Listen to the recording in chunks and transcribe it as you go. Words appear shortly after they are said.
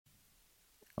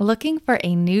Looking for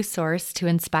a new source to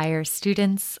inspire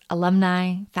students,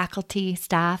 alumni, faculty,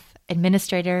 staff,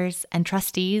 administrators, and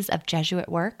trustees of Jesuit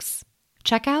works?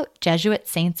 Check out Jesuit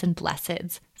Saints and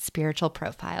Blesseds, Spiritual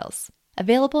Profiles.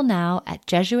 Available now at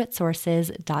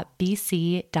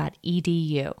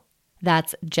jesuitsources.bc.edu.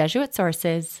 That's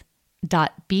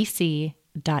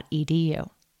jesuitsources.bc.edu.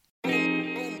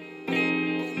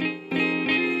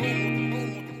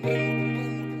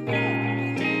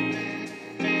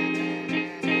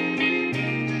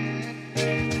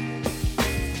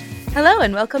 Hello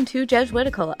and welcome to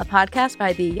Jesuitical, a podcast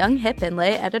by the young, hip, and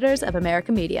lay editors of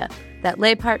America Media. That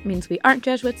lay part means we aren't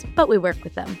Jesuits, but we work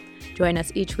with them. Join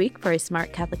us each week for a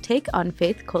smart Catholic take on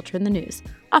faith, culture, and the news,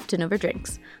 often over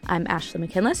drinks. I'm Ashley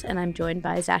McKinless, and I'm joined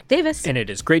by Zach Davis. And it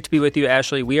is great to be with you,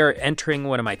 Ashley. We are entering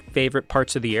one of my favorite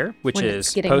parts of the year, which when is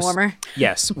it's getting warmer.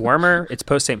 Yes, warmer. It's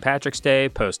post-St. Patrick's Day,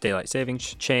 post-Daylight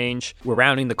Savings Change. We're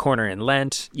rounding the corner in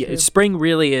Lent. Yeah, spring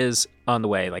really is on the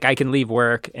way. Like, I can leave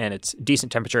work, and it's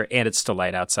decent temperature, and it's still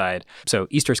light outside. So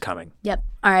Easter's coming. Yep.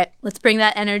 All right, let's bring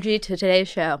that energy to today's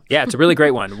show. Yeah, it's a really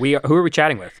great one. Who are we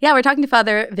chatting with? Yeah, we're talking to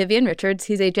Father Vivian Richards.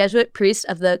 He's a Jesuit priest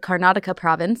of the Karnataka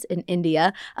province in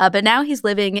India, but now he's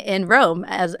living in Rome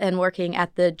and working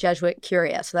at the Jesuit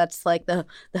Curia. So that's like the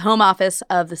home office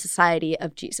of the Society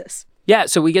of Jesus. Yeah,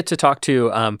 so we get to talk to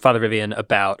Father Vivian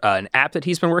about an app that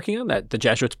he's been working on that the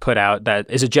Jesuits put out that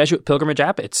is a Jesuit pilgrimage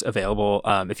app. It's available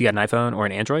if you got an iPhone or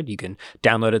an Android. You can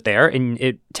download it there, and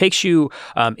it takes you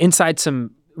inside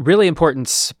some really important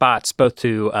spots, both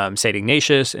to St.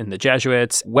 Ignatius and the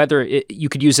Jesuits, you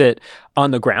could use it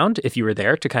on the ground if you were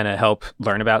there to kind of help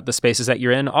learn about the spaces that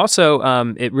you're in. Also,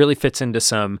 it really fits into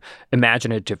some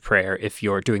imaginative prayer if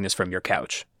you're doing this from your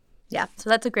couch. Yeah, so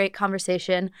that's a great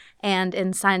conversation. And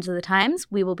in Signs of the Times,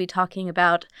 we will be talking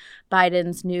about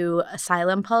Biden's new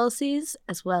asylum policies,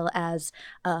 as well as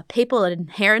papal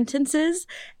inheritances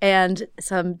and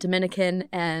some Dominican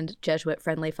and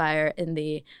Jesuit-friendly fire in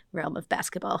the realm of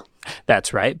basketball.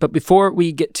 That's right. But before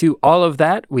we get to all of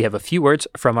that, we have a few words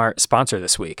from our sponsor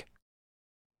this week.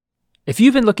 If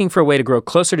you've been looking for a way to grow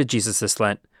closer to Jesus this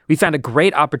Lent, we found a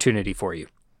great opportunity for you.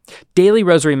 Daily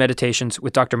Rosary Meditations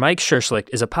with Dr. Mike Scherschlicht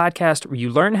is a podcast where you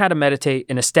learn how to meditate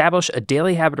and establish a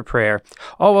daily habit of prayer,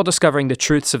 all while discovering the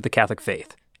truths of the Catholic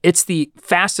faith. It's the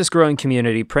fastest growing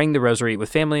community praying the Rosary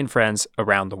with family and friends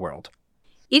around the world.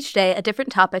 Each day, a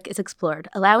different topic is explored,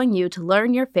 allowing you to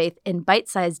learn your faith in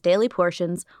bite-sized daily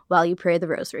portions while you pray the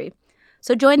Rosary.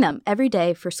 So join them every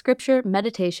day for scripture,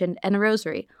 meditation, and a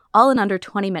Rosary, all in under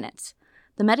 20 minutes.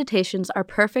 The meditations are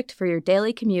perfect for your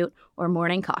daily commute or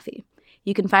morning coffee.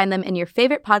 You can find them in your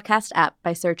favorite podcast app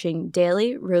by searching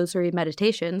Daily Rosary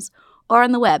Meditations or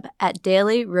on the web at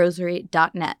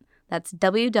dailyrosary.net. That's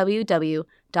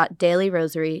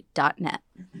www.dailyrosary.net.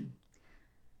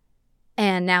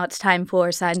 And now it's time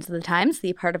for Signs of the Times,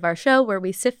 the part of our show where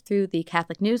we sift through the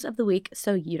Catholic news of the week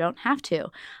so you don't have to.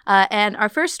 And our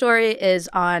first story is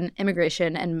on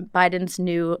immigration and Biden's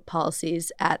new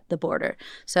policies at the border.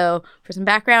 So for some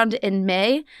background, in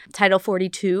May, Title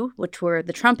 42, which were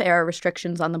the Trump-era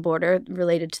restrictions on the border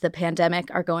related to the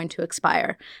pandemic, are going to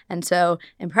expire. And so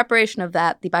in preparation of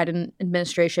that, the Biden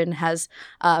administration has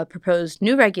proposed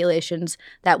new regulations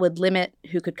that would limit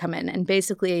who could come in. And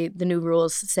basically, the new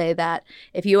rules say that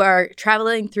if you are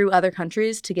traveling through other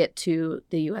countries to get to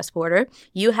the U.S. border,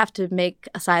 you have to make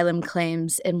asylum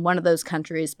claims in one of those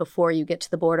countries before you get to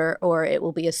the border, or it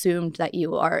will be assumed that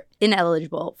you are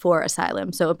ineligible for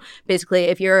asylum. So basically,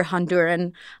 if you're a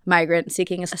Honduran migrant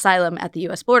seeking asylum at the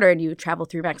U.S. border and you travel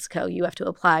through Mexico, you have to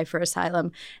apply for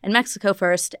asylum in Mexico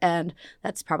first, and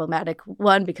that's problematic.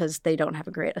 One, because they don't have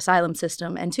a great asylum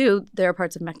system, and two, there are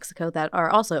parts of Mexico that are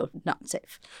also not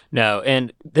safe. No,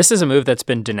 and this is a move that's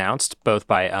been denounced both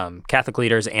by Catholic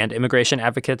leaders and immigration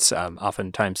advocates.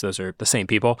 Oftentimes, those are the same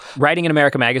people. Writing in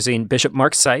America Magazine, Bishop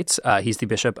Mark Seitz, he's the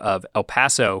Bishop of El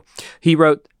Paso, he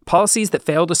wrote, "Policies that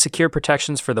fail to secure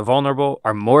protections for the vulnerable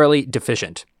are morally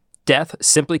deficient. Death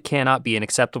simply cannot be an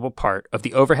acceptable part of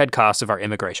the overhead costs of our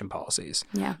immigration policies."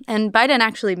 Yeah, and Biden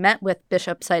actually met with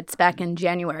Bishop Seitz back in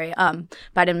January.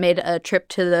 Biden made a trip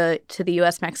to the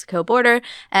U.S.-Mexico border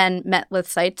and met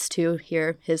with Seitz to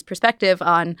hear his perspective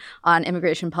on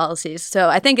immigration policies. So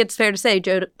I think it's fair to say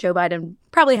Joe Biden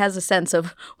probably has a sense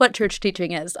of what church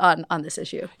teaching is on this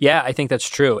issue. Yeah, I think that's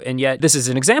true. And yet this is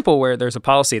an example where there's a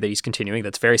policy that he's continuing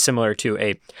that's very similar to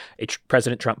a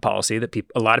President Trump policy that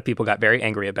a lot of people got very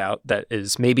angry about, that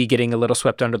is maybe getting a little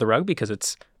swept under the rug because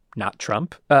it's not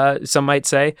Trump, some might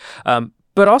say.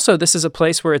 But also, this is a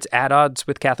place where it's at odds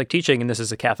with Catholic teaching, and this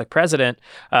is a Catholic president.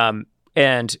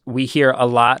 And we hear a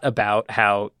lot about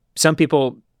how some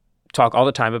people talk all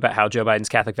the time about how Joe Biden's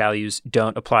Catholic values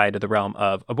don't apply to the realm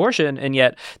of abortion, and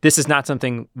yet this is not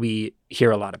something we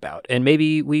hear a lot about. And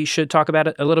maybe we should talk about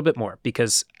it a little bit more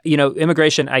because,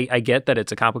 immigration, I get that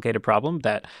it's a complicated problem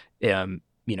that,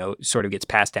 sort of gets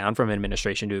passed down from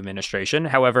administration to administration.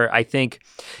 However, I think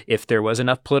if there was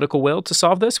enough political will to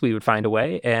solve this, we would find a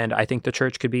way. And I think the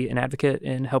church could be an advocate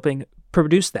in helping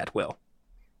produce that will.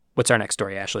 What's our next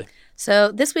story, Ashley?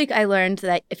 So this week I learned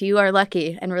that if you are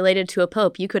lucky and related to a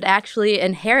pope, you could actually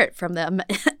inherit from them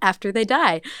after they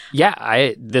die.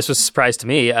 Yeah, this was a surprise to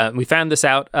me. We found this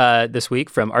out this week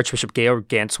from Archbishop Georg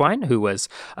Ganswein, who was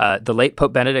the late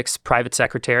Pope Benedict's private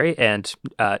secretary and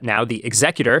now the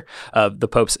executor of the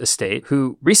Pope's estate,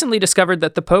 who recently discovered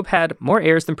that the Pope had more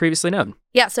heirs than previously known.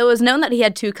 Yeah, so it was known that he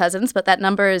had 2 cousins, but that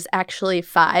number is actually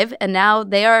 5, and now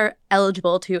they are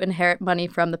eligible to inherit money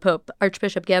from the Pope.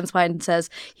 Archbishop Ganswein says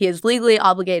he is legally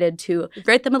obligated to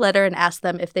write them a letter and ask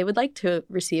them if they would like to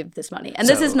receive this money. And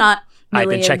this is not millions. I've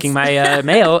been checking my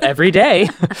mail every day.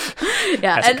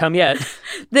 Yeah, hasn't come yet.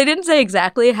 They didn't say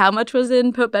exactly how much was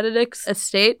in Pope Benedict's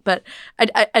estate, but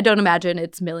I don't imagine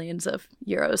it's millions of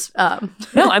euros.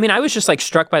 No, I mean, I was just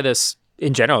struck by this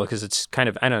in general because it's kind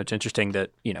of, I know it's interesting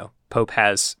that, Pope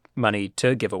has money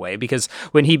to give away because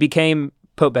when he became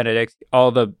Pope Benedict,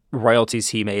 all the royalties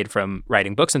he made from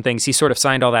writing books and things, he sort of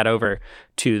signed all that over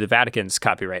to the Vatican's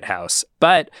copyright house.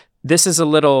 But this is a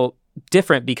little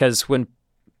different because when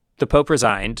the Pope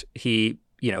resigned, he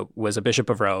was a bishop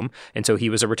of Rome. And so he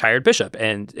was a retired bishop.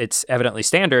 And it's evidently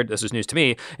standard, this is news to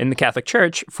me, in the Catholic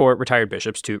Church for retired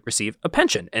bishops to receive a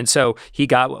pension. And so he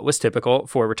got what was typical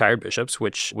for retired bishops,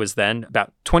 which was then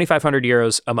about 2,500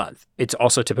 euros a month. It's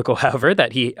also typical, however,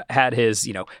 that he had his,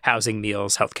 housing,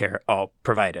 meals, healthcare all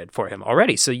provided for him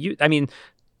already. So he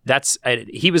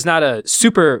was not a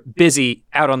super busy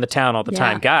out on the town all the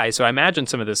time guy. So I imagine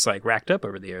some of this racked up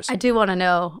over the years. I do want to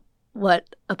know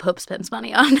what a pope spends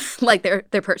money on,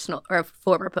 their personal or a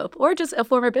former pope or just a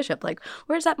former bishop. Where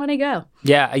does that money go?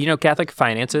 Yeah, Catholic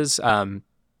finances,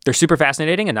 they're super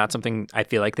fascinating and not something I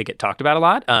feel like they get talked about a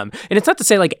lot. And it's not to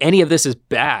say any of this is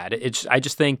bad. I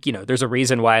just think, there's a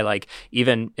reason why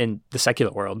even in the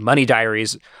secular world, money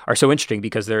diaries are so interesting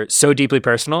because they're so deeply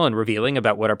personal and revealing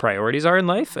about what our priorities are in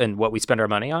life and what we spend our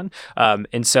money on.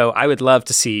 And so I would love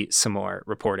to see some more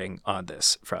reporting on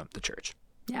this from the church.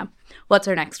 Yeah. What's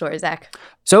our next story, Zach?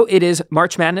 So it is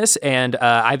March Madness, and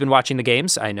I've been watching the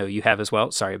games. I know you have as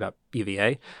well. Sorry about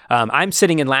UVA. I'm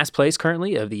sitting in last place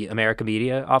currently of the America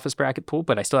Media office bracket pool,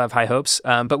 but I still have high hopes.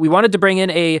 But we wanted to bring in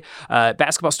a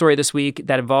basketball story this week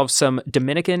that involves some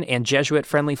Dominican and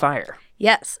Jesuit-friendly fire.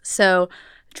 Yes. So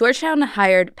Georgetown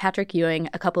hired Patrick Ewing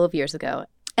a couple of years ago.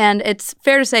 And it's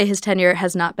fair to say his tenure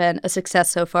has not been a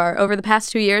success so far. Over the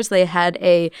past 2 years, they had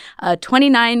a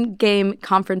 29-game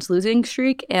conference losing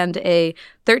streak and a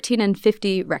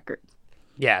 13-50 record.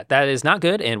 Yeah, that is not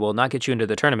good and will not get you into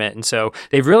the tournament. And so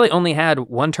they've really only had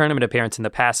one tournament appearance in the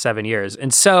past 7 years.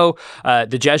 And so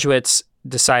the Jesuits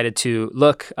decided to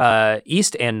look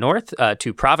east and north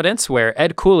to Providence, where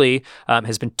Ed Cooley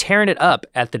has been tearing it up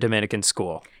at the Dominican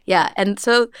school. Yeah, and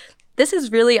so this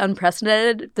is really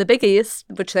unprecedented. The Big East,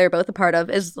 which they're both a part of,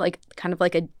 is kind of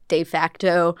like a de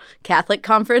facto Catholic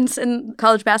conference in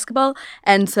college basketball.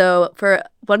 And so for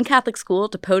one Catholic school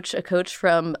to poach a coach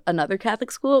from another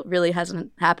Catholic school really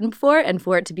hasn't happened before. And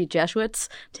for it to be Jesuits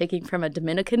taking from a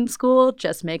Dominican school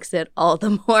just makes it all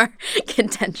the more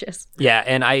contentious. Yeah,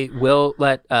 and I will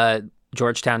let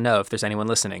Georgetown know if there's anyone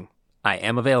listening. I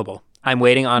am available. I'm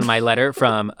waiting on my letter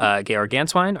from Georg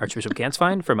Ganswein, Archbishop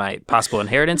Ganswein, for my possible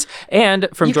inheritance, and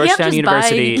from Georgetown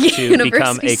University to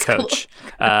become a coach.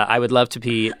 I would love to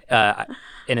be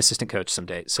an assistant coach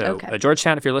someday. So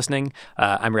Georgetown, if you're listening,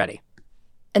 I'm ready.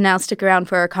 And now stick around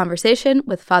for our conversation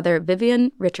with Father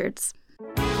Vivian Richards.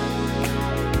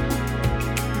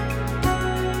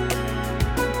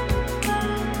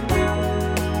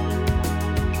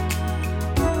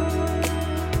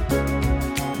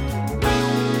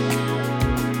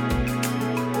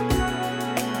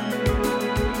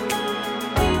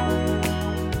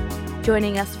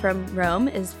 Joining us from Rome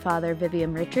is Father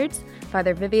Vivian Richards.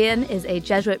 Father Vivian is a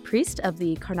Jesuit priest of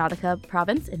the Karnataka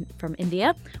province from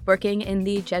India, working in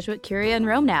the Jesuit Curia in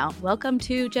Rome now. Welcome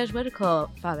to Jesuitical,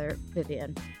 Father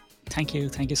Vivian. Thank you.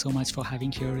 Thank you so much for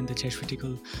having here in the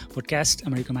Jesuitical podcast,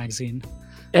 America Magazine.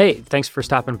 Hey, thanks for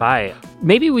stopping by.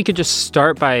 Maybe we could just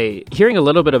start by hearing a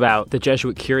little bit about the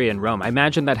Jesuit Curia in Rome. I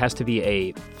imagine that has to be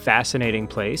a fascinating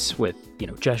place with,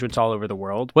 Jesuits all over the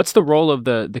world. What's the role of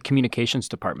the communications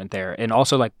department there? And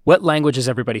also, what language is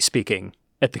everybody speaking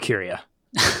at the Curia?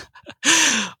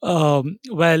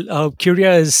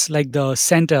 Curia is the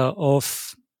center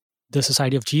of the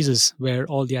Society of Jesus, where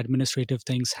all the administrative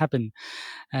things happen,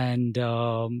 and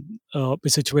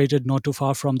is situated not too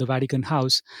far from the Vatican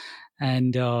House.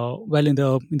 And in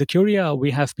the Curia,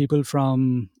 we have people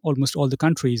from almost all the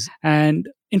countries. And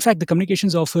in fact, the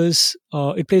communications office,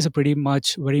 it plays a pretty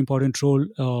much very important role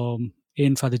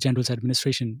in Father General's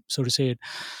administration, so to say it.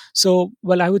 So,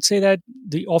 I would say that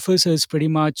the office is pretty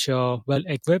much well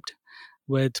equipped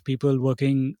with people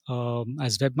working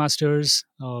as webmasters.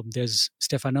 There's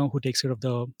Stefano, who takes care of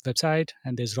the website,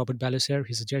 and there's Robert Balaser.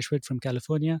 He's a Jesuit from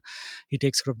California. He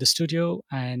takes care of the studio,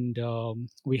 and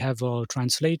we have a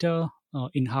translator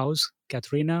in-house,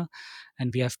 Katharina,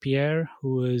 and we have Pierre,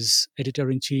 who is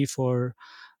editor-in-chief for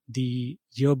the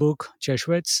yearbook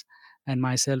Jesuits, and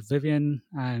myself, Vivian.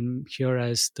 I'm here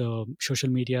as the social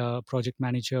media project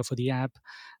manager for the app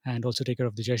and also take care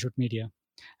of the Jesuit media.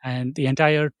 And the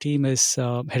entire team is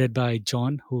headed by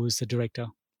John, who is the director.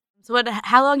 So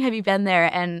how long have you been there,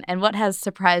 and what has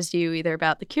surprised you either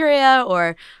about the Curia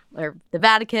or the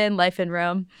Vatican, life in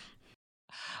Rome?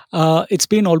 It's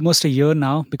been almost a year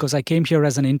now, because I came here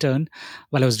as an intern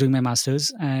while I was doing my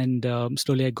master's, and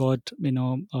slowly I got,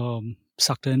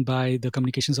 sucked in by the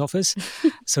communications office,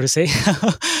 so to say.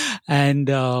 And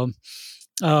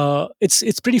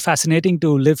it's pretty fascinating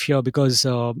to live here, because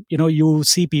you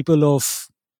see people of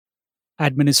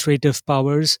administrative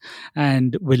powers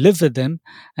and we live with them,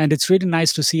 and it's really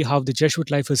nice to see how the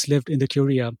Jesuit life is lived in the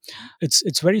Curia.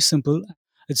 It's very simple.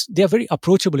 They are very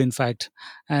approachable, in fact,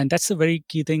 and that's the very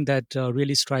key thing that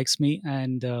really strikes me.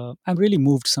 And I'm really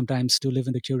moved sometimes to live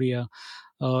in the Curia.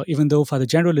 Even though Father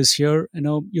General is here,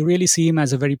 you really see him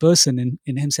as a very person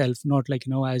in himself, not like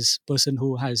as person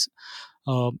who has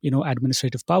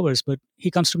administrative powers, but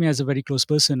he comes to me as a very close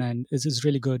person, and it's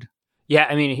really good. Yeah,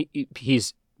 I mean,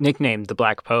 he's nicknamed the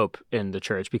Black Pope in the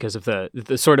church because of the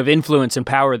sort of influence and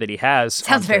power that he has.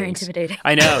 Sounds very intimidating.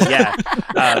 I know,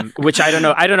 yeah. Which I don't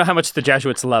know how much the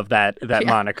Jesuits love that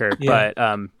moniker, but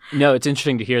no, it's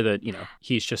interesting to hear that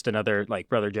he's just another like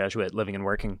brother Jesuit living and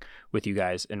working with you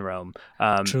guys in Rome.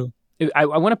 True. I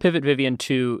want to pivot, Vivian,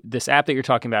 to this app that you're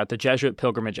talking about, the Jesuit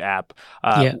Pilgrimage app.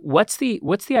 What's the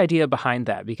idea behind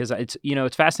that? Because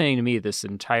it's fascinating to me, this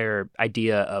entire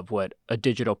idea of what a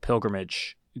digital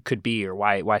pilgrimage could be, or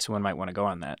why someone might want to go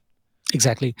on that.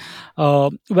 Exactly.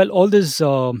 All this,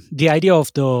 the idea of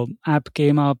the app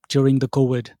came up during the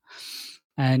COVID,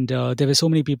 and there were so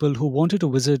many people who wanted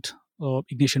to visit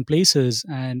Ignatian places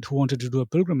and who wanted to do a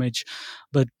pilgrimage,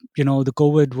 but the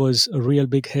COVID was a real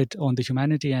big hit on the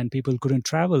humanity, and people couldn't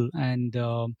travel, and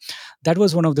that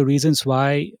was one of the reasons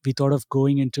why we thought of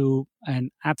going into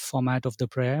an app format of the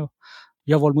prayer.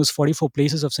 We have almost 44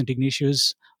 places of St.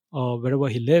 Ignatius. Wherever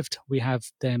he lived, we have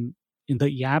them in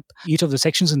the app. Each of the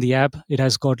sections in the app, it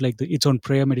has got like its own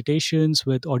prayer meditations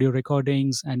with audio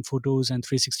recordings and photos and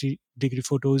 360-degree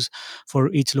photos for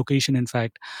each location. In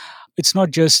fact, it's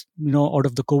not just out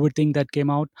of the COVID thing that came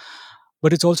out,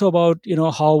 but it's also about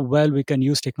how well we can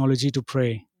use technology to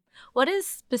pray. What is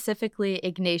specifically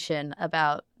Ignatian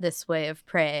about this way of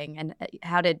praying, and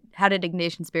how did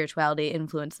Ignatian spirituality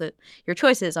influence your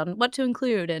choices on what to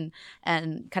include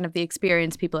and kind of the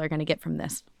experience people are going to get from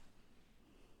this?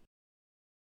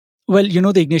 Well,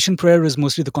 the Ignatian prayer is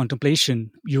mostly the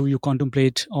contemplation. You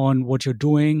contemplate on what you're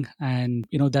doing, and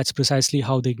that's precisely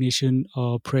how the Ignatian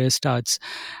prayer starts.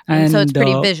 And so it's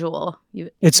pretty visual.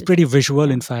 It's pretty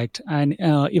visual, in fact. And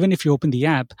even if you open the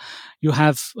app, you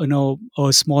have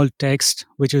a small text,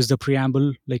 which is the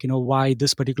preamble, like why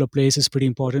this particular place is pretty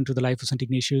important to the life of St.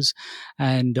 Ignatius,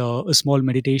 and a small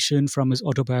meditation from his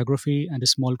autobiography, and a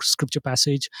small scripture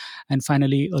passage, and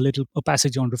finally a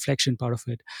passage on reflection, part of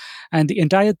it. And the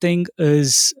entire thing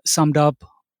is summed up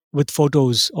with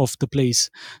photos of the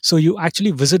place. So you actually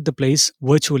visit the place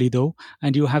virtually, though,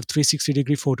 and you have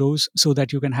 360-degree photos so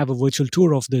that you can have a virtual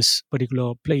tour of this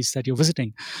particular place that you're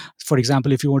visiting. For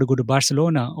example, if you want to go to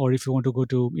Barcelona, or if you want to go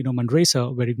to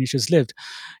Manresa, where Ignatius lived,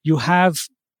 you have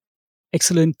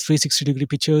excellent 360-degree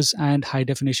pictures and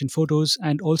high-definition photos,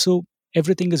 and also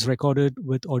everything is recorded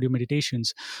with audio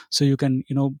meditations. So you can,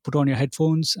 put on your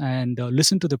headphones and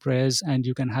listen to the prayers, and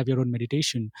you can have your own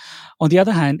meditation. On the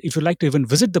other hand, if you'd like to even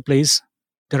visit the place,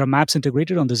 there are maps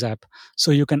integrated on this app.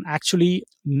 So you can actually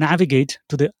navigate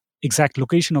to the exact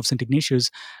location of St. Ignatius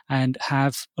and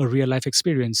have a real life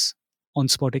experience,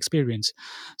 on-spot experience.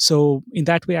 So in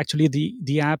that way, actually,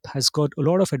 the app has got a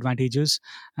lot of advantages,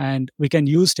 and we can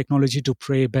use technology to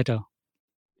pray better.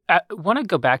 I want to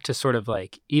go back to sort of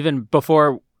like even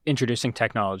before introducing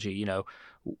technology,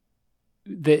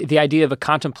 the idea of a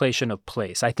contemplation of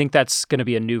place. I think that's going to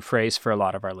be a new phrase for a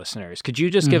lot of our listeners. Could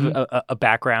you just give a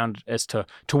background as to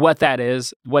what that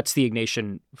is? What's the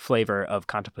Ignatian flavor of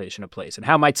contemplation of place? And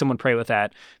how might someone pray with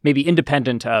that, maybe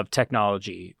independent of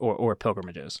technology or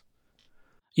pilgrimages?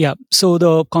 Yeah. So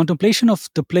the contemplation of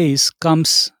the place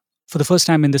comes for the first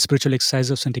time in the spiritual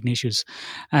exercise of St. Ignatius.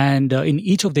 And in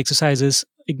each of the exercises,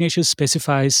 Ignatius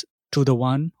specifies to the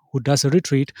one who does a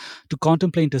retreat to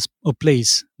contemplate a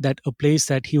place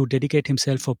that he would dedicate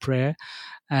himself for prayer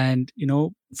and,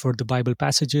 for the Bible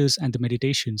passages and the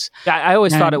meditations. I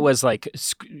always thought it was like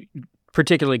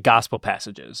particularly gospel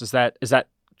passages. Is that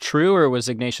true, or was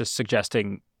Ignatius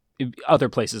suggesting other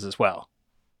places as well?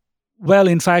 Well,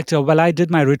 in fact, while I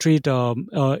did my retreat in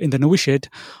the novitiate,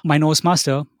 my Novus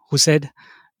Master, who said,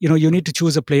 you need to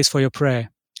choose a place for your prayer.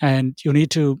 And you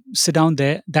need to sit down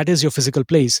there. That is your physical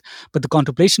place. But the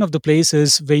contemplation of the place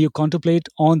is where you contemplate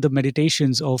on the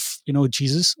meditations of,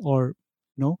 Jesus or,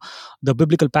 the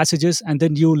biblical passages. And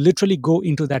then you literally go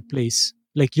into that place.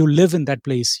 Like you live in that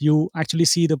place. You actually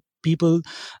see the people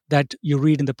that you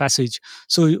read in the passage.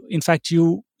 So in fact,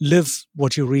 you live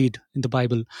what you read in the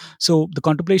Bible. So the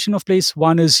contemplation of place,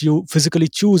 one is you physically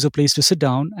choose a place to sit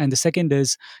down. And the second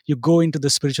is you go into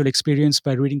the spiritual experience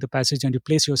by reading the passage and you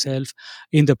place yourself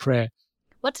in the prayer.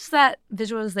 What does that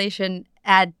visualization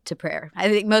add to prayer? I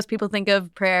think most people think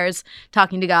of prayer as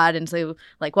talking to God, and so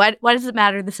like, why does it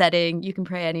matter the setting? You can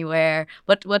pray anywhere.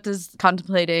 What does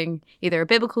contemplating either a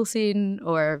biblical scene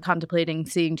or contemplating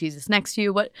seeing Jesus next to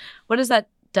you? What has that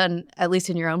done, at least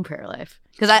in your own prayer life?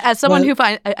 Because as someone who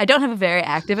I don't have a very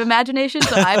active imagination,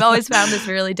 so I've always found this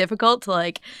really difficult to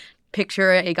like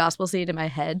picture a gospel scene in my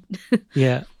head.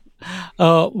 Yeah.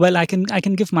 Well, I can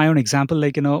give my own example.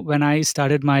 Like, when I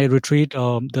started my retreat,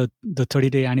 the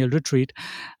 30-day annual retreat,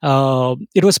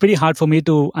 it was pretty hard for me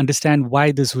to understand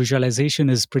why this visualization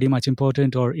is pretty much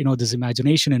important, or, this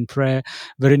imagination in prayer,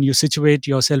 wherein you situate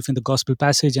yourself in the gospel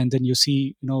passage and then you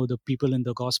see, the people in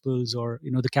the gospels, or,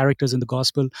 the characters in the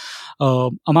gospel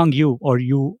among you or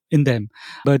you in them.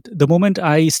 But the moment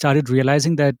I started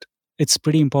realizing that it's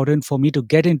pretty important for me to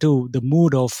get into the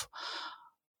mood of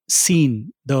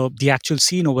scene, the actual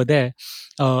scene over there,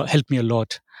 helped me a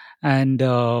lot. And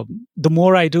the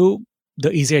more I do, the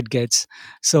easier it gets.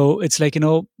 So it's like,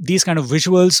 these kind of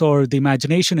visuals or the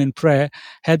imagination in prayer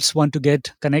helps one to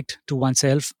connect to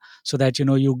oneself, so that,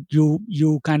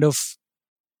 you kind of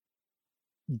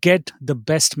get the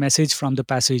best message from the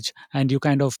passage, and you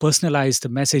kind of personalize the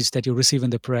message that you receive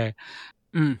in the prayer.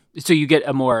 So you get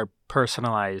a more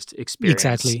personalized experience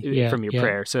from your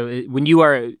prayer. So when you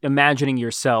are imagining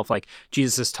yourself, like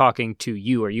Jesus is talking to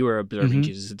you, or you are observing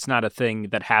Jesus, it's not a thing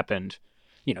that happened,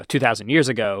 2,000 years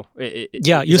ago.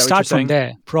 You start from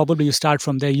there. Probably you start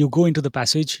from there. You go into the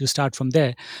passage, you start from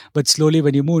there. But slowly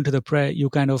when you move into the prayer, you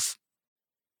kind of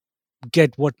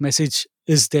get what message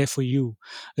is there for you.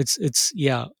 It's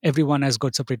everyone has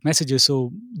got separate messages,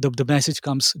 so the message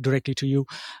comes directly to you,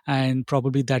 and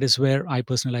probably that is where I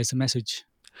personalize the message.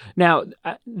 Now,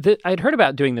 I'd heard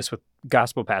about doing this with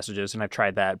gospel passages, and I've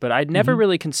tried that, but I'd never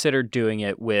really considered doing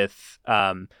it with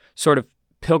sort of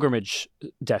pilgrimage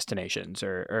destinations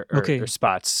or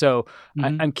spots. So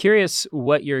I'm curious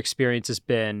what your experience has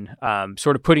been,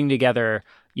 sort of putting together,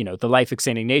 the life of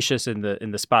St. Ignatius in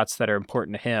the spots that are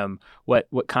important to him. What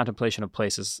contemplation of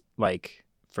places like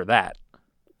for that?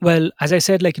 Well, as I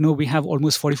said, we have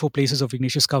almost 44 places of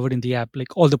Ignatius covered in the app, like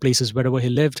all the places wherever he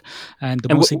lived. And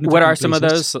most significant what are some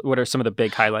places, of those? What are some of the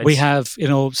big highlights? We have,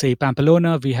 say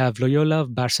Pamplona, we have Loyola,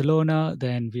 Barcelona,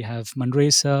 then we have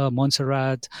Manresa,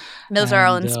 Montserrat. Those are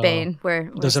all in Spain,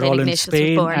 where those St. are all Ignatius in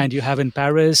Spain. was born. And you have in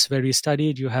Paris, where he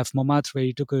studied. You have Montmartre, where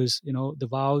he took his, the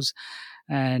vows.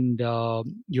 And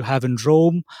you have in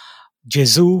Rome,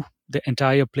 Jesus, the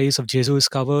entire place of Jesus is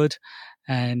covered.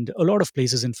 And a lot of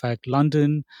places, in fact,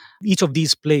 London. Each of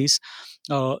these places,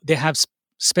 they have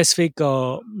specific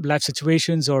life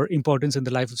situations or importance in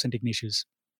the life of St. Ignatius.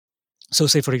 So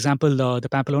say, for example, the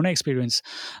Pamplona experience,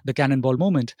 the cannonball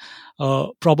moment,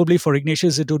 probably for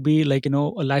Ignatius, it would be like, a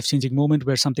life-changing moment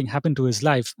where something happened to his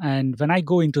life. And when I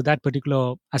go into that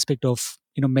particular aspect of,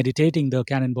 meditating the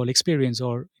cannonball experience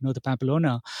or, the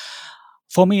Pamplona,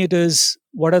 for me, it is,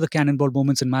 what are the cannonball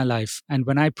moments in my life? And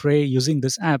when I pray using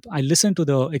this app, I listen to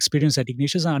the experience that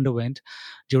Ignatius underwent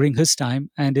during his time,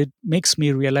 and it makes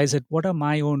me realize that what are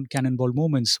my own cannonball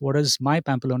moments? What is my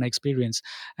Pamplona experience?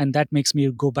 And that makes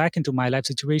me go back into my life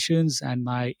situations and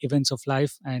my events of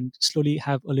life and slowly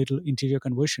have a little interior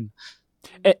conversion.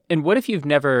 And what if you've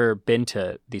never been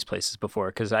to these places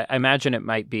before? Because I imagine it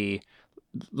might be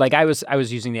like I was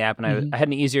using the app, and Mhm. I had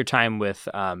an easier time with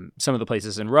some of the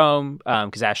places in Rome,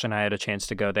 because Ashley and I had a chance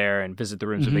to go there and visit the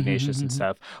rooms of Mhm, mhm, Ignatius and mhm.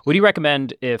 stuff. What do you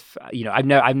recommend if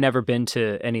I've never been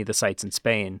to any of the sites in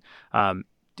Spain?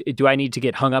 Do I need to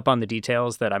get hung up on the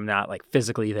details that I'm not like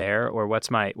physically there, or what's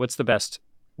the best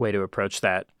way to approach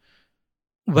that?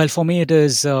 Well, for me, it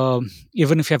is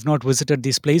even if you have not visited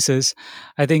these places,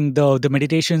 I think the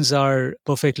meditations are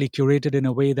perfectly curated in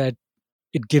a way that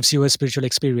it gives you a spiritual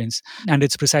experience, and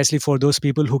it's precisely for those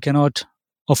people who cannot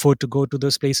afford to go to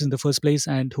those places in the first place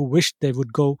and who wish they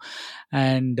would go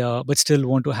and but still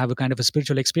want to have a kind of a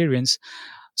spiritual experience.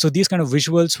 So these kind of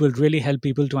visuals will really help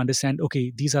people to understand,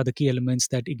 okay, these are the key elements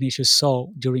that Ignatius saw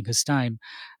during his time,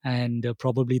 and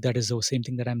probably that is the same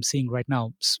thing that I'm seeing right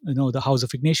now. The house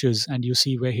of Ignatius, and you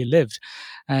see where he lived,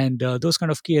 and those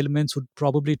kind of key elements would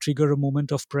probably trigger a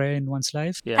moment of prayer in one's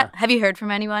life. Yeah. Have you heard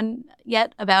from anyone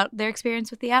yet about their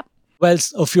experience with the app? Well,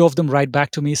 a few of them write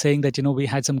back to me saying that we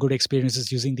had some good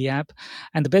experiences using the app,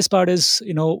 and the best part is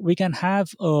we can have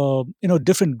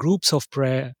different groups of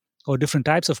prayer or different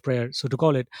types of prayer, so to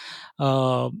call it.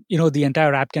 The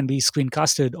entire app can be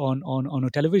screencasted on a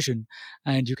television,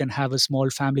 and you can have a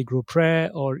small family group prayer,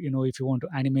 or if you want to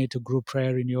animate a group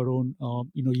prayer in your own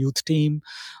youth team,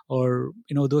 or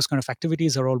those kind of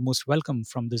activities are almost welcome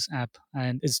from this app,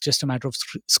 and it's just a matter of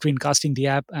screencasting the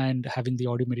app and having the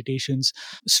audio meditations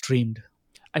streamed.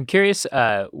 I'm curious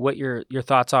what your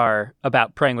thoughts are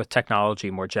about praying with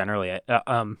technology more generally.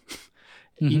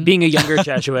 Mhm. Being a younger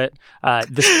Jesuit,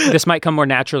 this might come more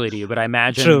naturally to you, but I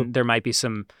imagine True. there might be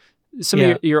some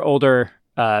Yeah. of your older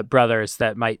brothers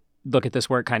that might look at this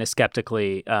work kind of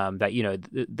skeptically. That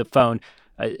the phone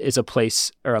is a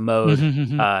place or a mode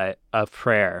Mhm. of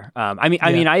prayer. Yeah.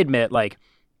 I admit, like,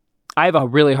 I have a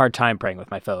really hard time praying with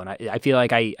my phone. I feel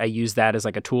like I use that as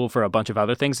like a tool for a bunch of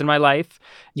other things in my life,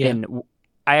 Yeah. and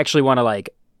I actually want to like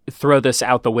throw this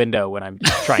out the window when I'm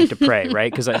trying to pray,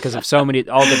 right? Because of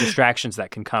all the distractions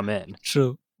that can come in.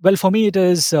 True. Well, for me,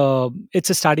 it's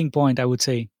a starting point, I would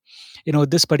say.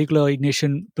 This particular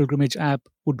Ignatian pilgrimage app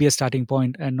would be a starting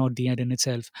point and not the end in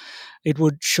itself. It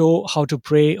would show how to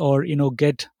pray, or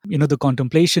get the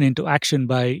contemplation into action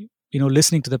by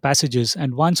listening to the passages.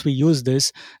 And once we use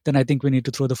this, then I think we need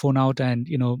to throw the phone out and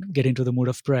get into the mood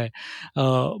of prayer.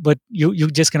 But you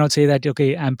just cannot say that,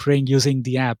 okay, I'm praying using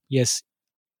the app. Yes,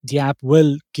 the app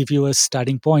will give you a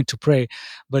starting point to pray,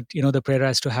 but the prayer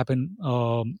has to happen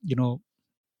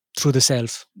through the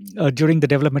self. During the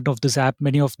development of this app,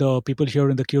 many of the people here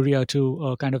in the Curia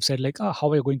too kind of said like, oh,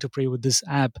 how are you going to pray with this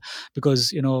app?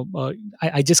 Because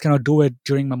I just cannot do it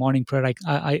during my morning prayer.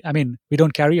 I mean, we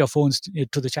don't carry our phones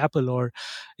to the chapel, or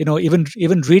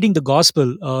even reading the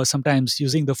gospel. Sometimes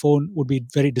using the phone would be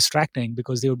very distracting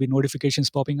because there would be notifications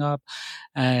popping up,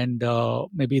 and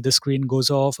maybe the screen goes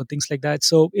off or things like that.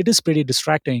 So it is pretty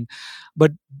distracting.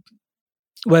 But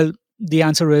well, the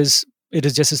answer is it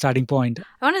is just a starting point.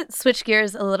 I want to switch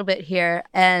gears a little bit here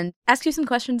and ask you some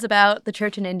questions about the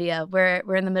church in India.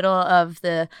 We're in the middle of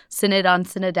the Synod on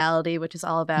Synodality, which is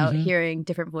all about Mhm. hearing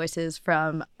different voices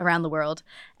from around the world.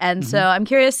 And Mhm. so I'm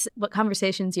curious what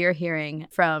conversations you're hearing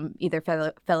from either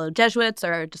fellow Jesuits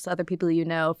or just other people you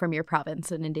know from your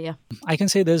province in India. I can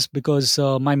say this because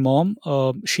my mom,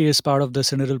 she is part of the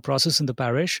synodal process in the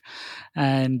parish,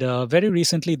 and very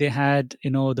recently they had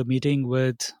the meeting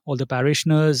with all the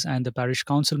parishioners and the parish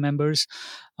council members,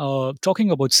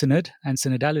 talking about synod and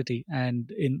synodality,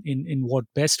 and in what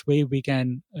best way we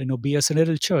can be a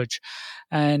synodal church.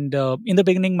 And in the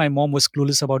beginning, my mom was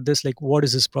clueless about this. Like, what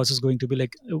is this process going to be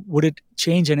like? Would it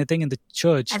change anything in the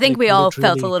church? I think Like, we would all it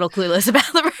felt a really little clueless about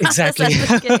the process exactly at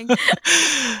the beginning.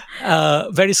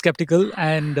 very skeptical,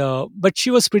 and but she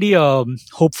was pretty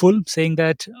hopeful, saying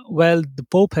that, well, the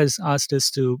Pope has asked us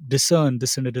to discern the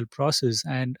synodal process,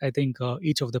 and I think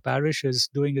each of the parish is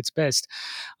doing its best.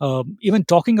 Even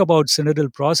talking about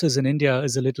synodal process in India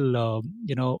is a little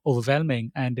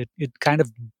overwhelming, and it kind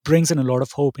of brings in a lot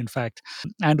of hope, in fact.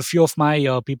 And a few of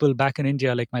my people back in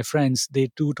India, like my friends, they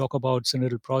too talk about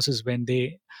synodal process when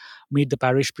they meet the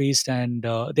parish priest, and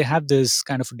they have this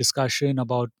kind of a discussion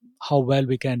about how well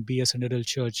we can be a synodal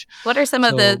church. What are some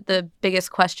of So, the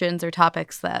biggest questions or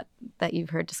topics that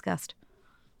you've heard discussed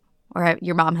or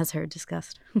your mom has heard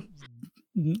discussed?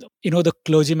 the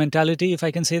clergy mentality, if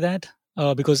I can say that,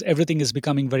 because everything is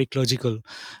becoming very clerical.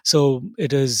 So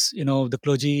it is, the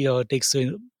clergy takes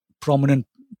a prominent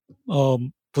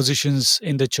positions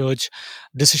in the church,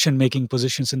 decision making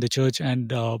positions in the church,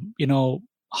 and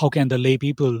how can the lay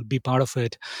people be part of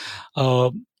it?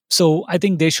 uh, so I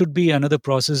think there should be another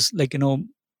process, like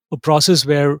a process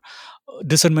where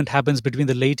discernment happens between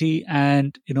the laity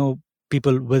and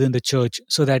people within the church,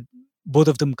 so that both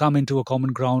of them come into a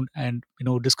common ground and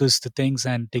discuss the things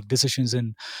and take decisions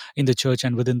in the church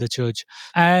and within the church.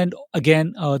 And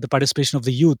again, the participation of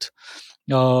the youth.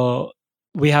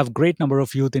 We have great number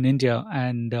of youth in India,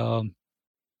 and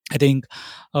I think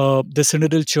the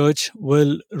synodal church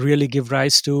will really give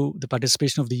rise to the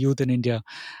participation of the youth in India,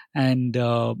 and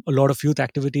a lot of youth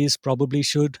activities probably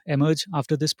should emerge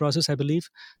after this process, I believe.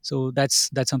 So that's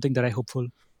something that I hope for.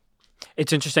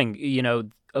 It's interesting,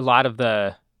 a lot of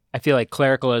I feel like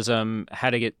clericalism, how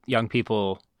to get young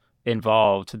people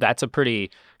involved, that's a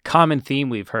pretty common theme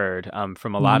we've heard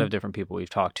from a lot of different people we've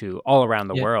talked to all around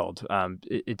the world.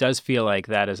 It does feel like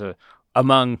that is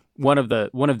among one of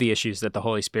the issues that the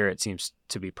Holy Spirit seems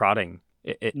to be prodding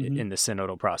in the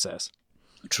synodal process.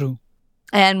 True.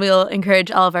 And we'll encourage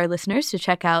all of our listeners to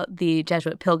check out the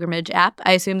Jesuit Pilgrimage app.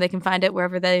 I assume they can find it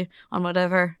on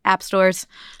whatever app stores.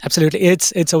 Absolutely.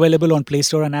 It's available on Play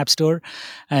Store and App Store.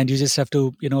 And you just have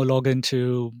to, log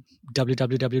into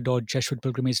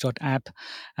www.jesuitpilgrimage.app.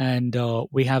 And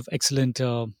we have excellent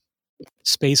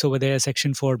space over there, a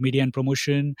section for media and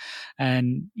promotion.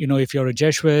 And, if you're a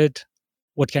Jesuit,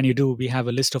 what can you do? We have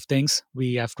a list of things.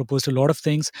 We have proposed a lot of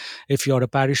things. If you're a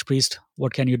parish priest,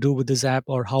 what can you do with this app,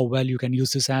 or how well you can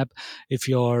use this app? If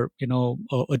you're,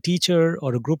 a teacher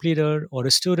or a group leader or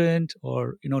a student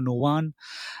or, no one,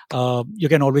 you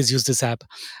can always use this app.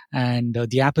 And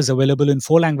the app is available in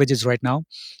 4 languages right now.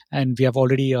 And we have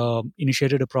already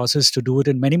initiated a process to do it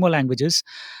in many more languages.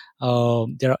 There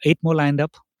are 8 more lined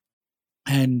up.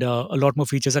 And a lot more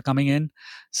features are coming in.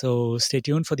 So stay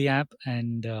tuned for the app.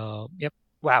 And yep.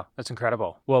 Wow, that's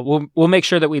incredible. Well, we'll make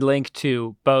sure that we link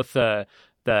to both the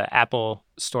Apple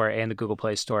Store and the Google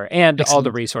Play Store and Excellent. all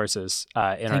the resources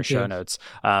in our show you. notes.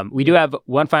 We do have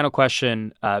one final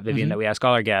question, Vivian, that we ask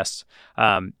all our guests,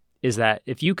 is that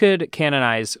if you could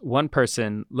canonize one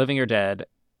person, living or dead,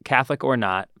 Catholic or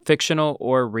not, fictional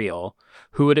or real,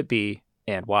 who would it be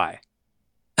and why?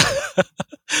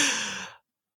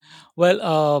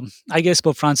 Well, I guess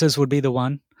Pope Francis would be the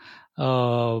one,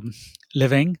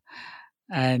 living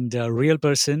and a real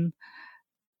person.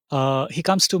 He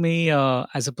comes to me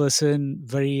as a person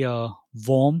very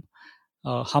warm,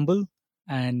 humble,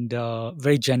 and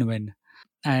very genuine.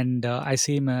 And I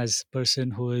see him as a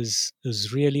person who is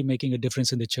really making a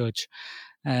difference in the church.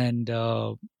 And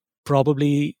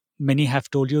probably many have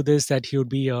told you this, that he would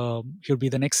be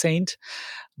the next saint.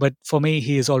 But for me,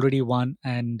 he is already one,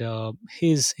 and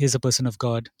he's a person of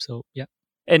God. So yeah.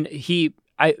 And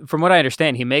from what I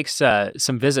understand, he makes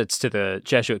some visits to the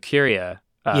Jesuit Curia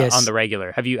Yes. on the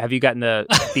regular. Have you gotten to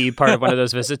be part of one of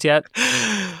those visits yet?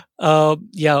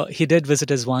 Yeah, he did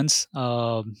visit us once,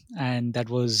 and that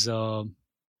was to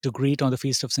greet on the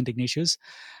feast of St. Ignatius,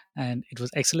 and it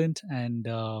was excellent. And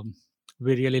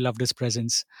we really loved his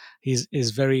presence. He's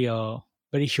very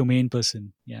very humane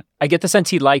person. Yeah, I get the sense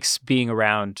he likes being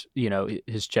around,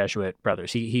 his Jesuit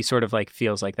brothers. He sort of like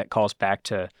feels like that calls back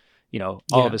to,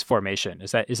 all of his formation.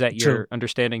 Is that your True.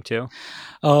 understanding too?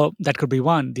 That could be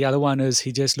one. The other one is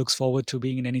he just looks forward to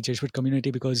being in any Jesuit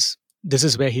community because this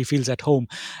is where he feels at home.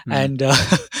 And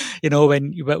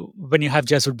when you have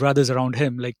Jesuit brothers around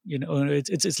him, like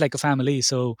it's like a family.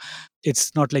 So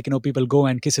it's not like people go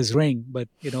and kiss his ring, but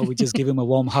we just give him a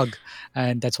warm hug,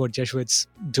 and that's what Jesuits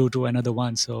do to another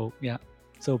one. So yeah,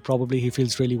 so probably he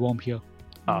feels really warm here.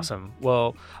 Awesome.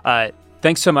 Well,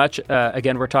 thanks so much.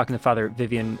 Again, we're talking to Father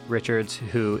Vivian Richards,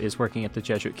 who is working at the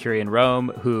Jesuit Curia in Rome,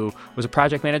 who was a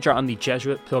project manager on the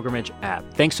Jesuit Pilgrimage app.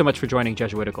 Thanks so much for joining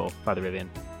Jesuitical, Father Vivian.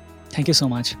 Thank you so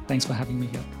much. Thanks for having me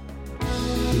here.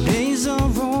 Days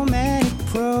of romantic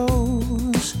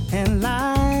prose and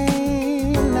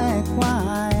lilac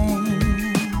wine.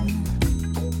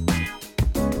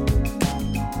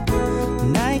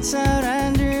 Nights out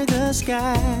under the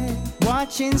sky,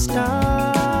 watching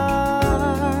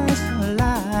stars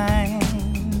align.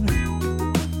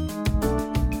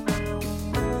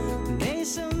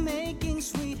 Days of making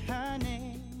sweet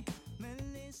honey,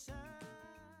 Melissa.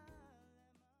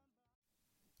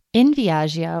 In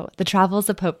Viaggio, The Travels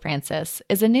of Pope Francis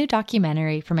is a new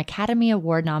documentary from Academy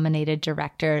Award-nominated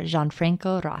director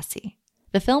Gianfranco Rossi.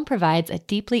 The film provides a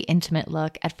deeply intimate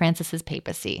look at Francis's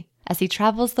papacy as he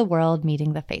travels the world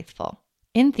meeting the faithful.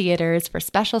 In theaters for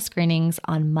special screenings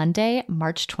on Monday,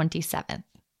 March 27th.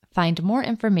 Find more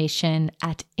information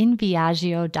at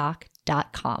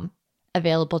inviaggiodoc.com.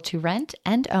 Available to rent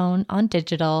and own on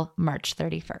digital March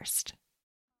 31st.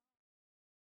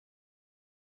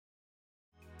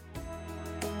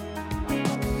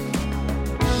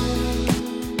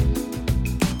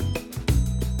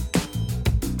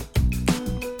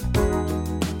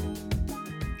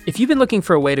 If you've been looking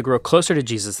for a way to grow closer to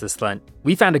Jesus this Lent,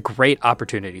 we found a great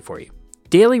opportunity for you.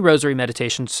 Daily Rosary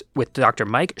Meditations with Dr.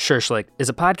 Mike Scherschlich is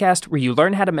a podcast where you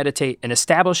learn how to meditate and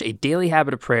establish a daily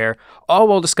habit of prayer, all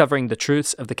while discovering the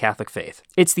truths of the Catholic faith.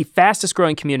 It's the fastest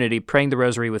growing community praying the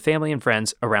Rosary with family and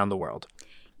friends around the world.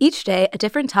 Each day, a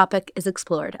different topic is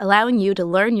explored, allowing you to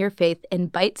learn your faith in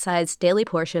bite-sized daily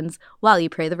portions while you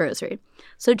pray the Rosary.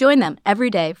 So join them every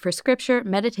day for scripture,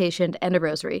 meditation, and a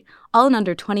rosary, all in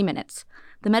under 20 minutes.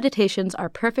 The meditations are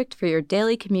perfect for your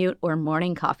daily commute or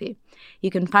morning coffee.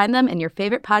 You can find them in your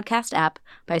favorite podcast app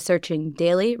by searching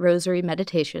Daily Rosary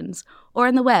Meditations or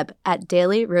on the web at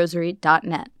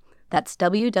dailyrosary.net. That's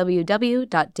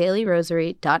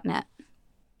www.dailyrosary.net.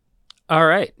 All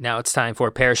right, now it's time for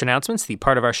parish announcements, the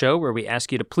part of our show where we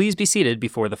ask you to please be seated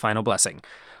before the final blessing.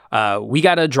 We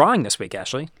got a drawing this week,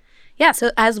 Ashley. Yeah,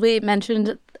 so as we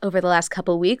mentioned over the last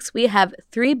couple of weeks, we have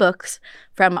 3 books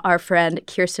from our friend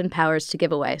Kirsten Powers to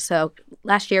give away. So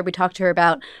last year we talked to her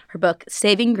about her book,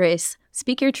 Saving Grace,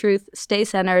 Speak Your Truth, Stay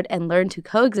Centered, and Learn to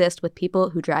Coexist with People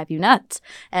Who Drive You Nuts.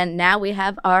 And now we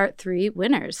have our 3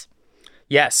 winners.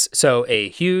 Yes, so a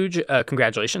huge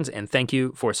congratulations and thank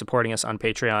you for supporting us on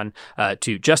Patreon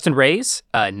to Justin Reyes,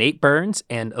 Nate Burns,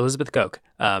 and Elizabeth Koch.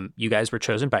 You guys were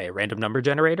chosen by a random number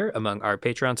generator among our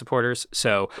Patreon supporters.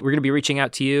 So we're going to be reaching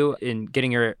out to you and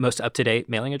getting your most up-to-date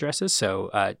mailing addresses.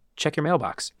 So check your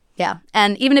mailbox. Yeah,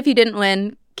 and even if you didn't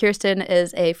win, Kirsten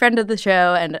is a friend of the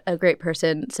show and a great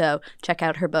person. So check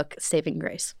out her book, Saving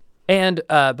Grace. And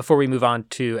before we move on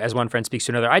to As One Friend Speaks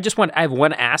to Another, I have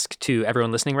one ask to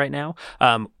everyone listening right now.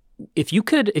 If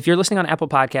you're listening on Apple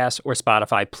Podcasts or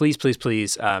Spotify, please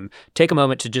take a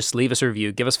moment to just leave us a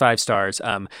review, give us 5 stars.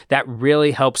 That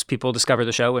really helps people discover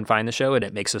the show and find the show, and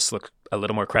it makes us look a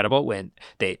little more credible when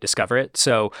they discover it.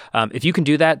 So if you can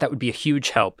do that, that would be a huge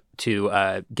help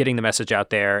to getting the message out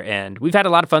there. And we've had a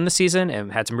lot of fun this season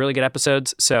and had some really good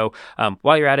episodes. So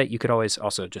while you're at it, you could always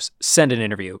also just send an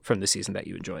interview from the season that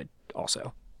you enjoyed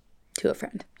also. To a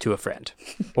friend.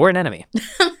 Or an enemy.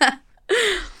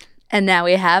 And now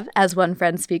we have As One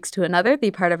Friend Speaks to Another,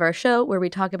 the part of our show where we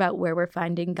talk about where we're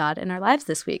finding God in our lives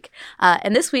this week.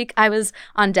 And this week I was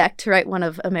on deck to write one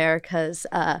of America's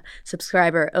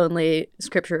subscriber-only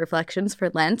scripture reflections for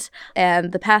Lent.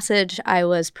 And the passage I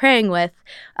was praying with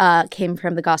came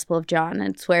from the Gospel of John.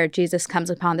 It's where Jesus comes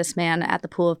upon this man at the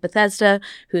pool of Bethesda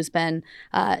who's been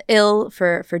ill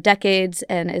for decades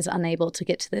and is unable to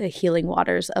get to the healing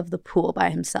waters of the pool by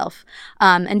himself.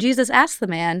 And Jesus asks the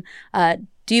man,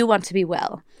 do you want to be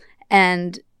well?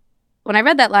 And when I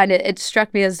read that line, it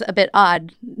struck me as a bit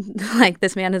odd. Like,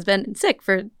 this man has been sick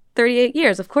for 38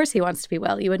 years. Of course he wants to be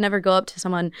well. You would never go up to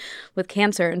someone with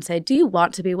cancer and say, do you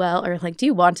want to be well? Or like, do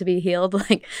you want to be healed?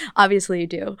 Like, obviously you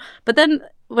do. But then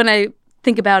when I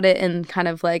think about it in kind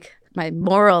of like my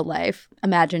moral life,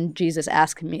 imagine Jesus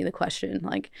asking me the question,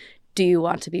 like, do you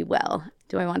want to be well?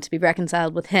 Do I want to be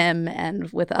reconciled with him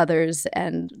and with others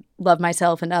and love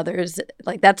myself and others?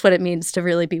 Like, that's what it means to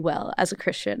really be well as a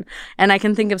Christian. And I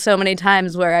can think of so many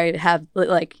times where I have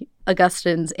like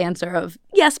Augustine's answer of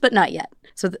yes, but not yet.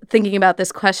 So thinking about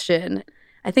this question,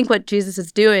 I think what Jesus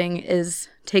is doing is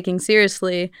taking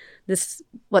seriously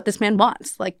what this man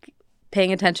wants, like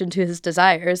paying attention to his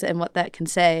desires and what that can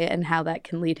say and how that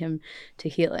can lead him to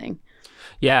healing.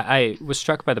 Yeah, I was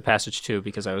struck by the passage too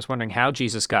because I was wondering how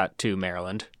Jesus got to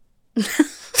Maryland.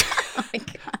 Oh my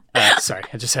God. Sorry,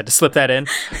 I just had to slip that in.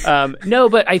 No,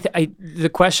 but the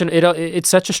question, it's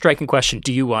such a striking question.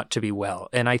 Do you want to be well?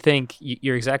 And I think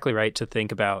you're exactly right to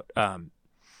think about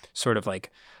sort of like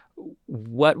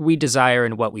what we desire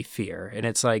and what we fear. And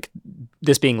it's like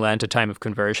this being Lent, a time of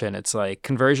conversion. It's like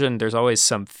conversion, there's always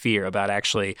some fear about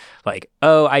actually like,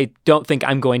 oh, I don't think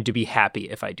I'm going to be happy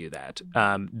if I do that.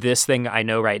 This thing I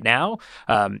know right now,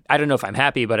 I don't know if I'm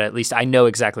happy, but at least I know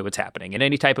exactly what's happening. And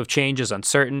any type of change is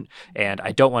uncertain, and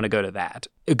I don't want to go to that.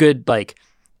 A good like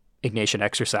Ignatian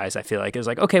exercise, I feel like, is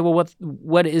like, okay, well,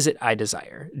 what is it I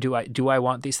desire? Do I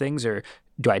want these things, or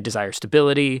do I desire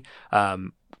stability?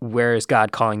 Where is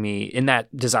God calling me in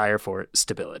that desire for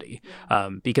stability?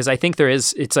 Because I think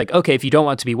it's like, okay, if you don't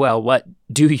want to be well, what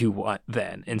do you want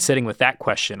then? And sitting with that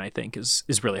question, I think, is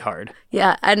really hard.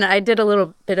 Yeah, and I did a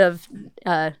little bit of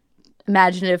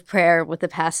imaginative prayer with the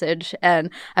passage, and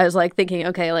I was like thinking,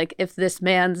 okay, like if this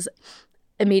man's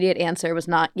immediate answer was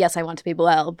not, yes, I want to be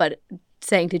well, but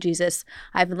saying to Jesus,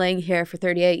 I've been laying here for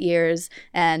 38 years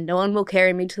and no one will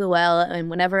carry me to the well.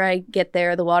 And whenever I get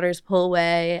there, the waters pull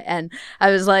away. And I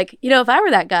was like, if I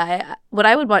were that guy, what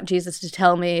I would want Jesus to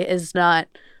tell me is not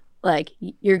like,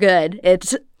 you're good.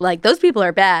 It's like, those people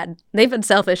are bad. They've been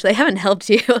selfish. They haven't helped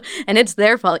you. And it's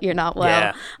their fault you're not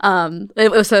well.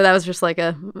 Yeah. So that was just like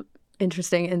a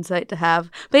interesting insight to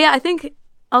have. But yeah, I think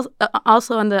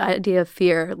also on the idea of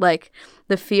fear, like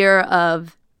the fear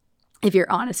of if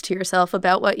you're honest to yourself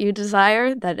about what you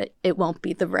desire, that it won't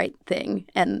be the right thing,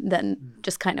 and then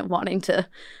just kind of wanting to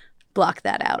block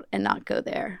that out and not go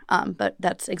there. But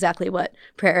that's exactly what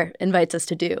prayer invites us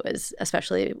to do, is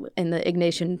especially in the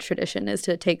Ignatian tradition, is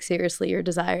to take seriously your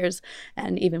desires,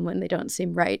 and even when they don't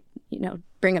seem right,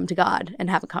 bring them to God and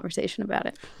have a conversation about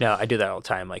it. No, I do that all the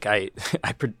time. Like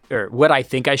or what I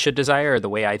think I should desire, or the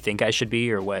way I think I should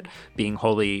be, or what being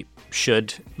holy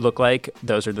should look like.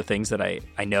 Those are the things that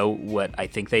I know what I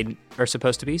think they are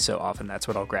supposed to be. So often that's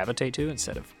what I'll gravitate to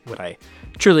instead of what I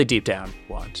truly deep down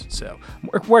want. So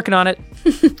I'm working on it.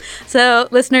 So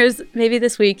listeners, maybe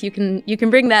this week you can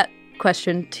bring that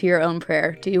question to your own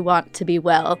prayer. Do you want to be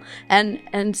well?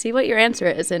 And see what your answer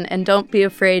is, and don't be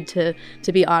afraid to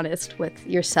be honest with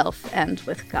yourself and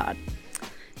with God.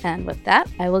 And with that,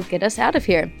 I will get us out of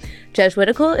here.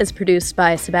 Jesuitical is produced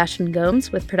by Sebastian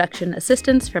Gomes with production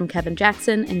assistance from Kevin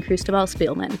Jackson and Cristobal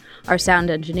Spielman. Our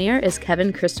sound engineer is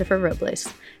Kevin Christopher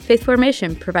Robles. Faith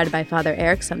Formation provided by Father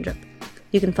Eric Sundrup.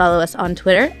 You can follow us on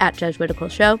Twitter at Jesuitical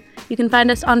Show. You can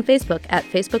find us on Facebook at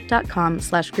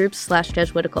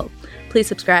facebook.com/groups/Jesuitical. Please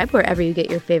subscribe wherever you get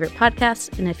your favorite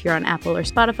podcasts, and if you're on Apple or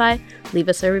Spotify, leave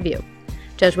us a review.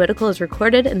 Jesuitical is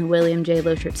recorded in the William J.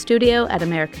 Loschert Studio at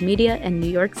America Media in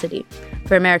New York City.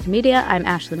 For America Media, I'm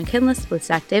Ashley McKinless with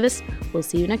Zach Davis. We'll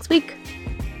see you next week.